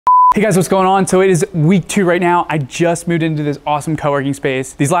Hey guys, what's going on? So it is week 2 right now. I just moved into this awesome co-working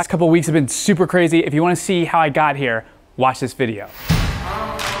space. These last couple of weeks have been super crazy. If you want to see how I got here, watch this video.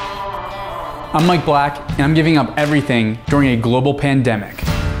 I'm Mike Black, and I'm giving up everything during a global pandemic.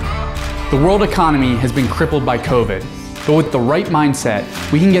 The world economy has been crippled by COVID, but with the right mindset,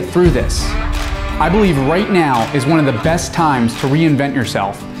 we can get through this. I believe right now is one of the best times to reinvent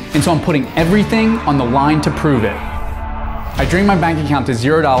yourself, and so I'm putting everything on the line to prove it. I drained my bank account to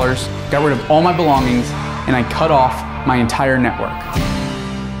 $0, got rid of all my belongings, and I cut off my entire network.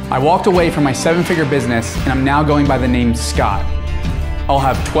 I walked away from my 7-figure business, and I'm now going by the name Scott. I'll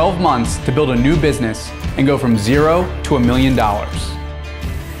have 12 months to build a new business and go from 0 to $1 million.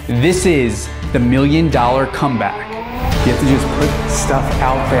 This is the $1 million comeback. You have to just put stuff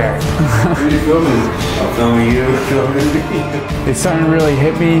out there. Where are you filming? I'm filming you, filming me. It's starting to really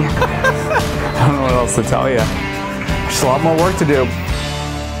hit me. I don't know what else to tell you. There's a lot more work to do.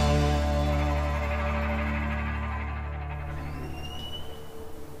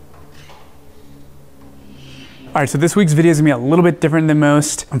 All right, so this week's video is gonna be a little bit different than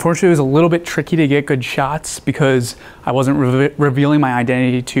most. Unfortunately, it was a little bit tricky to get good shots because I wasn't revealing my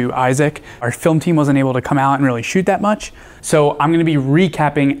identity to Isaac. Our film team wasn't able to come out and really shoot that much. So I'm gonna be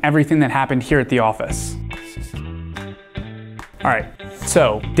recapping everything that happened here at the office. All right,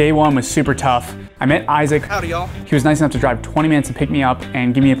 so day 1 was super tough. I met Isaac. Howdy, y'all. He was nice enough to drive 20 minutes to pick me up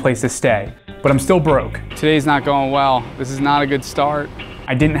and give me a place to stay. But I'm still broke. Today's not going well. This is not a good start.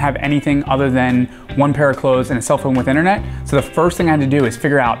 I didn't have anything other than 1 pair of clothes and a cell phone with internet. So the first thing I had to do is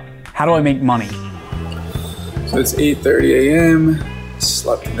figure out, how do I make money? So it's 8:30 a.m.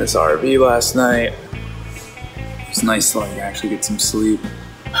 Slept in this RV last night. It was nice to actually get some sleep.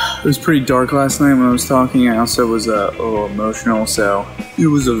 It was pretty dark last night when I was talking. I also was a little emotional, so it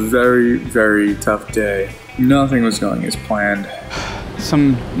was a very, very tough day. Nothing was going as planned.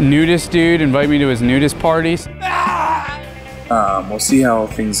 Some nudist dude invited me to his nudist parties. We'll see how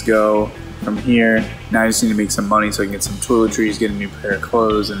things go from here. Now I just need to make some money so I can get some toiletries, get a new pair of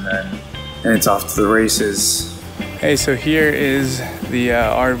clothes, and it's off to the races. Hey, so here is the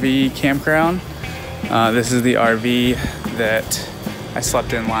RV campground. This is the RV that I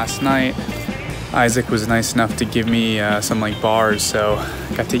slept in last night. Isaac was nice enough to give me some bars, so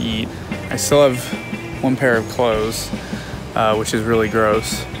I got to eat. I still have 1 pair of clothes, which is really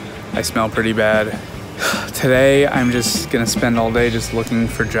gross. I smell pretty bad. Today, I'm just gonna spend all day just looking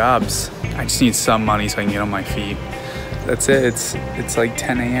for jobs. I just need some money so I can get on my feet. That's it. It's like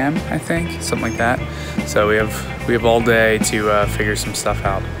 10 a.m. I think, something like that. So we have all day to figure some stuff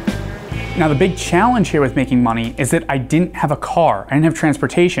out. Now the big challenge here with making money is that I didn't have a car, I didn't have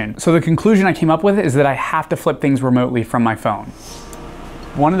transportation. So the conclusion I came up with is that I have to flip things remotely from my phone.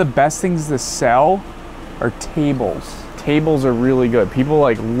 One of the best things to sell are tables. Tables are really good. People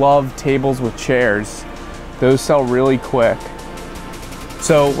love tables with chairs. Those sell really quick.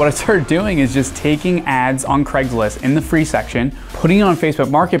 So what I started doing is just taking ads on Craigslist in the free section, putting it on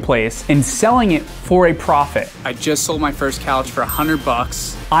Facebook Marketplace, and selling it for a profit. I just sold my first couch for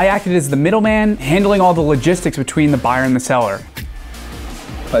 $100. I acted as the middleman, handling all the logistics between the buyer and the seller.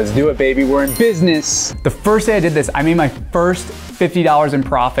 Let's do it, baby, we're in business. The first day I did this, I made my first $50 in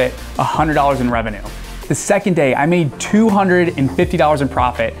profit, $100 in revenue. The second day, I made $250 in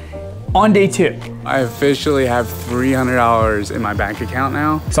profit. On day 2, I officially have $300 in my bank account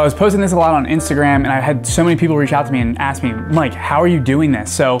now. So I was posting this a lot on Instagram, and I had so many people reach out to me and ask me, Mike, how are you doing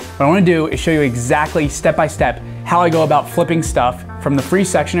this? So what I wanna do is show you exactly step-by-step how I go about flipping stuff from the free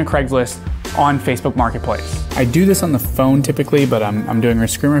section of Craigslist on Facebook Marketplace. I do this on the phone typically, but I'm doing a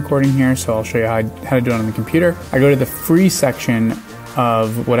screen recording here, so I'll show you how to do it on the computer. I go to the free section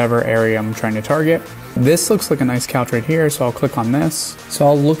of whatever area I'm trying to target. This looks like a nice couch right here, so I'll click on this. So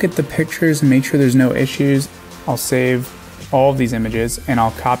I'll look at the pictures and make sure there's no issues. I'll save all of these images and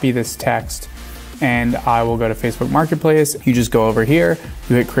I'll copy this text and I will go to Facebook Marketplace. You just go over here,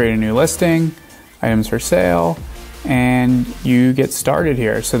 you hit create a new listing, items for sale, and you get started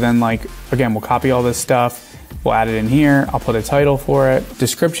here. So then again, we'll copy all this stuff, we'll add it in here, I'll put a title for it.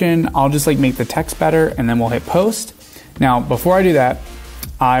 Description, I'll just make the text better and then we'll hit post. Now, before I do that,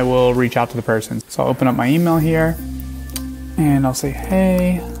 I will reach out to the person. So I'll open up my email here and I'll say,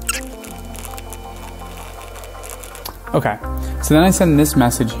 hey. Okay, so then I send this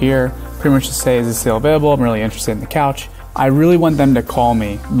message here, pretty much to say, is this still available? I'm really interested in the couch. I really want them to call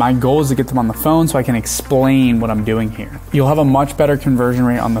me. My goal is to get them on the phone so I can explain what I'm doing here. You'll have a much better conversion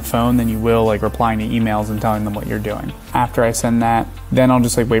rate on the phone than you will replying to emails and telling them what you're doing. After I send that, then I'll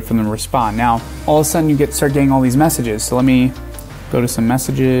just wait for them to respond. Now, all of a sudden you start getting all these messages. So let me go to some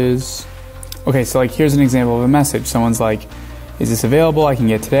messages. Okay, so here's an example of a message. Someone's like, is this available? I can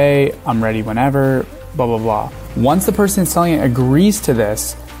get today, I'm ready whenever, blah, blah, blah. Once the person selling it agrees to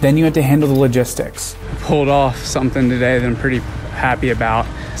this, then you have to handle the logistics. I pulled off something today that I'm pretty happy about.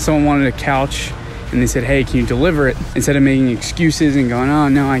 Someone wanted a couch and they said, hey, can you deliver it? Instead of making excuses and going, oh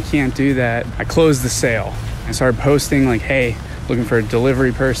no, I can't do that, I closed the sale. I started posting like, hey, looking for a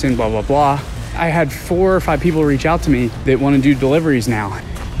delivery person, blah, blah, blah. I had 4 or 5 people reach out to me that want to do deliveries now.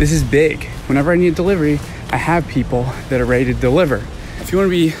 This is big. Whenever I need a delivery, I have people that are ready to deliver. If you want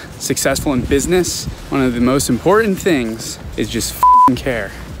to be successful in business, one of the most important things is just f***ing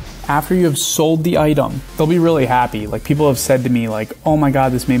care. After you have sold the item, they'll be really happy. Like, people have said to me like, oh my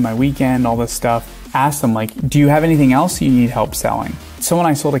God, this made my weekend, all this stuff. Ask them like, do you have anything else you need help selling? Someone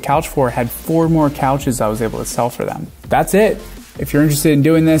I sold a couch for had 4 more couches I was able to sell for them. That's it. If you're interested in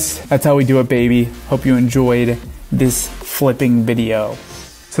doing this, that's how we do it, baby. Hope you enjoyed this flipping video.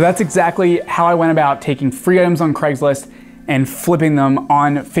 So that's exactly how I went about taking free items on Craigslist and flipping them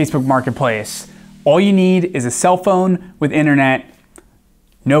on Facebook Marketplace. All you need is a cell phone with internet.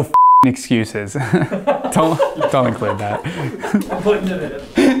 No f***ing excuses. don't include that. I'm putting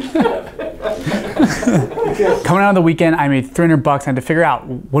it in. Coming out of the weekend, I made $300 bucks. I had to figure out,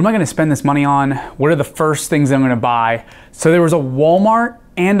 what am I gonna spend this money on? What are the first things I'm gonna buy? So there was a Walmart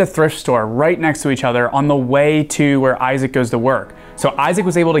and a thrift store right next to each other on the way to where Isaac goes to work. So Isaac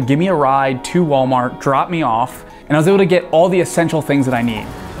was able to give me a ride to Walmart, drop me off, and I was able to get all the essential things that I need.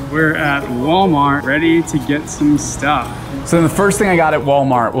 We're at Walmart, ready to get some stuff. So then the first thing I got at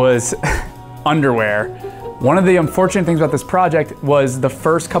Walmart was underwear. One of the unfortunate things about this project was the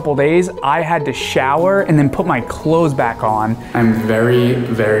first couple days, I had to shower and then put my clothes back on. I'm very,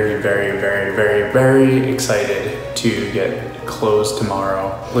 very, very, very, very, very excited to get clothes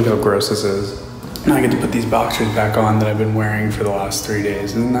tomorrow. Look how gross this is. Now I get to put these boxers back on that I've been wearing for the last 3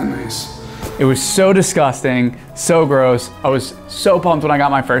 days. Isn't that nice? It was so disgusting, so gross. I was so pumped when I got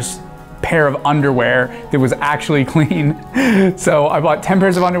my first pair of underwear that was actually clean. So I bought 10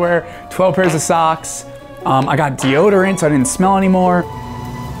 pairs of underwear, 12 pairs of socks. I got deodorant so I didn't smell anymore.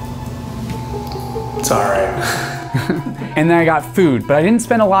 It's all right. And then I got food, but I didn't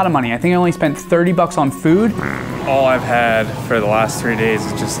spend a lot of money. I think I only spent 30 bucks on food. All I've had for the last 3 days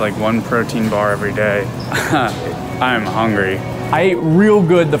is just like 1 protein bar every day. I'm hungry. I ate real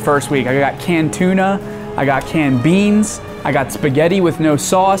good the first week. I got canned tuna, I got canned beans, I got spaghetti with no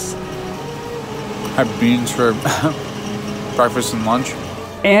sauce. I have beans for breakfast and lunch.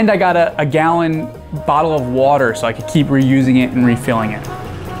 And I got a gallon bottle of water so I could keep reusing it and refilling it.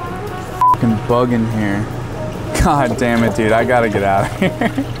 Fucking bug in here. God damn it, dude, I gotta get out of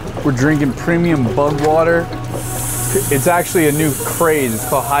here. We're drinking premium bug water. It's actually a new craze, it's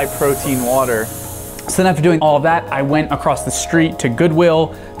called high protein water. So then after doing all of that, I went across the street to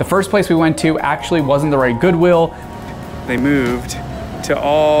Goodwill. The first place we went to actually wasn't the right Goodwill. They moved to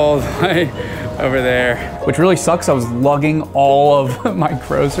all the way over there, which really sucks. I was lugging all of my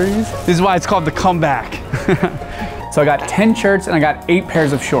groceries. This is why it's called the comeback. So I got 10 shirts and I got 8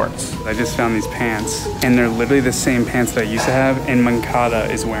 pairs of shorts. I just found these pants and they're literally the same pants that I used to have, and Mankata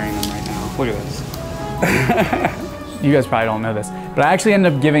is wearing them right now. Look at this. You guys probably don't know this, but I actually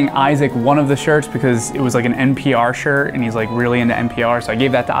ended up giving Isaac one of the shirts because it was like an NPR shirt and he's like really into NPR, so I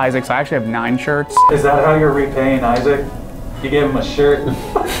gave that to Isaac, so I actually have 9 shirts. Is that how you're repaying Isaac? You gave him a shirt?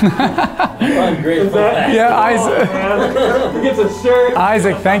 Ungrateful. Yeah, Isaac. He gets a shirt.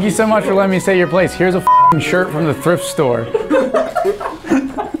 Isaac, thank you so much for letting me stay at your place. Here's a f***ing shirt from the thrift store.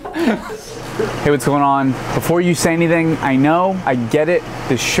 Hey, what's going on? Before you say anything, I know, I get it.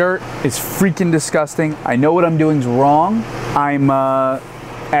 This shirt is freaking disgusting. I know what I'm doing is wrong. I'm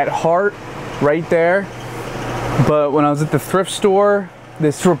at heart right there. But when I was at the thrift store,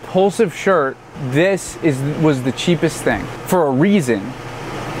 this repulsive shirt, was the cheapest thing for a reason.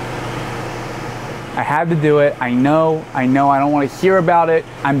 I had to do it. I know, I don't want to hear about it.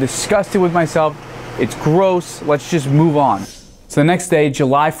 I'm disgusted with myself. It's gross. Let's just move on. So the next day,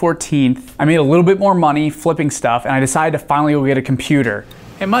 July 14th, I made a little bit more money flipping stuff and I decided to finally go get a computer.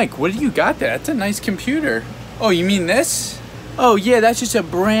 Hey Mike, what do you got there? That's a nice computer. Oh, you mean this? Oh yeah, that's just a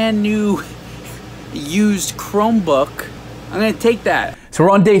brand new used Chromebook. I'm gonna take that. So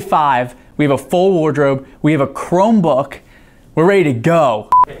we're on day 5. We have a full wardrobe. We have a Chromebook. We're ready to go.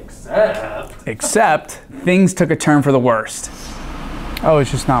 Except things took a turn for the worst. Oh, it's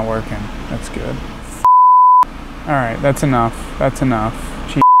just not working. That's good. All right, that's enough. That's enough.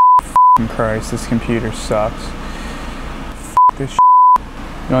 Jesus Christ, this computer sucks. This shit.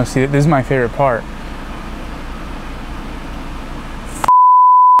 You wanna see it? This is my favorite part.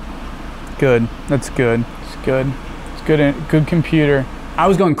 Good, that's good. It's good. It's good. Good computer. I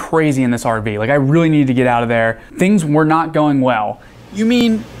was going crazy in this RV. Like I really needed to get out of there. Things were not going well. You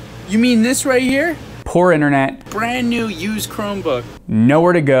mean this right here? Poor internet. Brand new used Chromebook.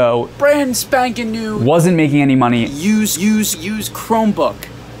 Nowhere to go. Brand spanking new. Wasn't making any money. Used Chromebook.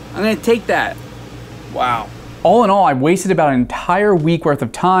 I'm gonna take that. Wow. All in all, I wasted about an entire week worth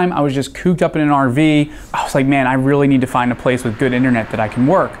of time. I was just cooped up in an RV. I was like, man, I really need to find a place with good internet that I can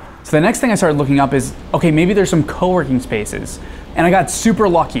work. So the next thing I started looking up is, okay, maybe there's some co-working spaces. And I got super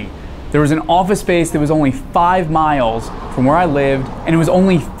lucky. There was an office space that was only 5 miles from where I lived, and it was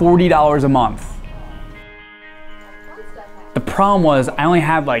only $40 a month. The problem was I only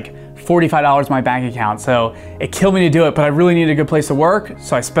had like $45 in my bank account, so it killed me to do it, but I really needed a good place to work,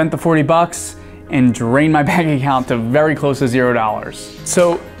 so I spent the 40 bucks and drained my bank account to very close to $0.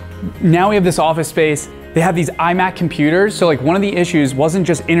 So now we have this office space. They have these iMac computers, so like one of the issues wasn't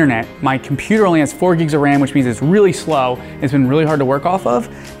just internet. My computer only has 4 gigs of RAM, which means it's really slow. It's been really hard to work off of,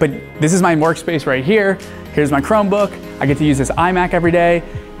 but this is my workspace right here. Here's my Chromebook. I get to use this iMac every day.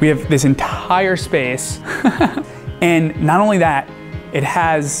 We have this entire space. And not only that, it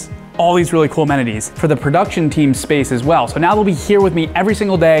has all these really cool amenities for the production team space as well. So now they'll be here with me every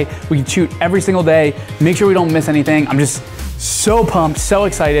single day. We can shoot every single day, make sure we don't miss anything. I'm just so pumped, so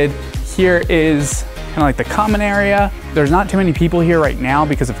excited. Here is kind of like the common area. There's not too many people here right now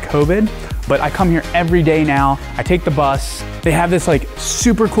because of COVID, but I come here every day now. I take the bus. They have this like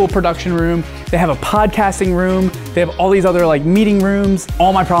super cool production room. They have a podcasting room. They have all these other like meeting rooms.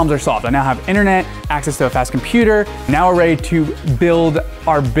 All my problems are solved. I now have internet, access to a fast computer. Now we're ready to build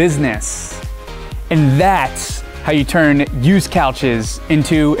our business. And that's how you turn used couches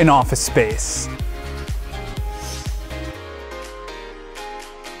into an office space.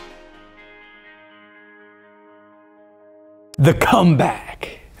 The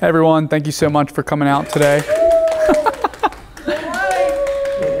comeback. Hey everyone, thank you so much for coming out today.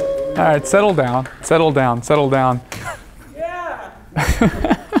 All right, settle down, settle down, settle down. Yeah.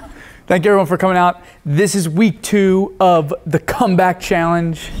 Thank you everyone for coming out. This is week 2 of the comeback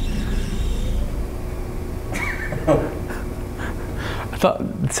challenge. I thought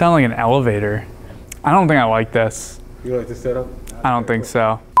it sounded like an elevator. I don't think I like this. You like this setup? I don't think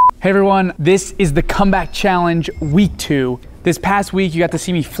so. Hey everyone, this is the comeback challenge week 2. This past week, you got to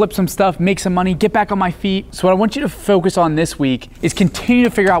see me flip some stuff, make some money, get back on my feet. So what I want you to focus on this week is continue to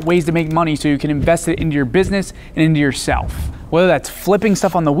figure out ways to make money so you can invest it into your business and into yourself. Whether that's flipping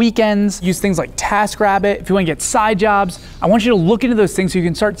stuff on the weekends, use things like TaskRabbit. If you want to get side jobs, I want you to look into those things so you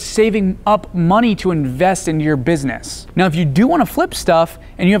can start saving up money to invest into your business. Now, if you do want to flip stuff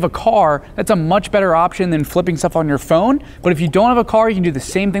and you have a car, that's a much better option than flipping stuff on your phone. But if you don't have a car, you can do the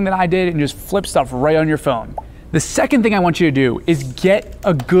same thing that I did and just flip stuff right on your phone. The second thing I want you to do is get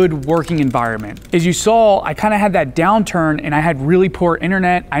a good working environment. As you saw, I kind of had that downturn and I had really poor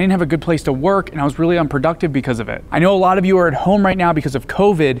internet. I didn't have a good place to work and I was really unproductive because of it. I know a lot of you are at home right now because of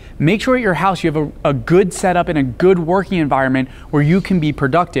COVID. Make sure at your house you have a good setup and a good working environment where you can be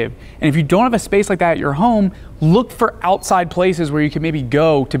productive. And if you don't have a space like that at your home, look for outside places where you can maybe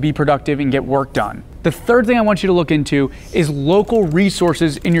go to be productive and get work done. The third thing I want you to look into is local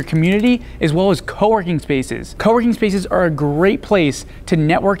resources in your community as well as co-working spaces. Co-working spaces are a great place to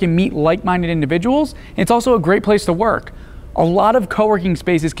network and meet like-minded individuals, and it's also a great place to work. A lot of co-working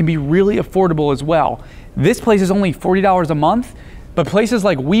spaces can be really affordable as well. This place is only $40 a month, but places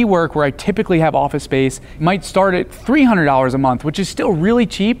like WeWork, where I typically have office space, might start at $300 a month, which is still really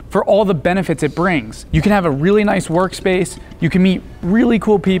cheap for all the benefits it brings. You can have a really nice workspace, you can meet really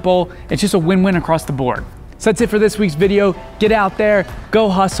cool people, it's just a win-win across the board. So that's it for this week's video. Get out there, go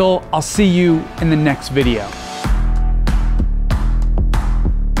hustle, I'll see you in the next video.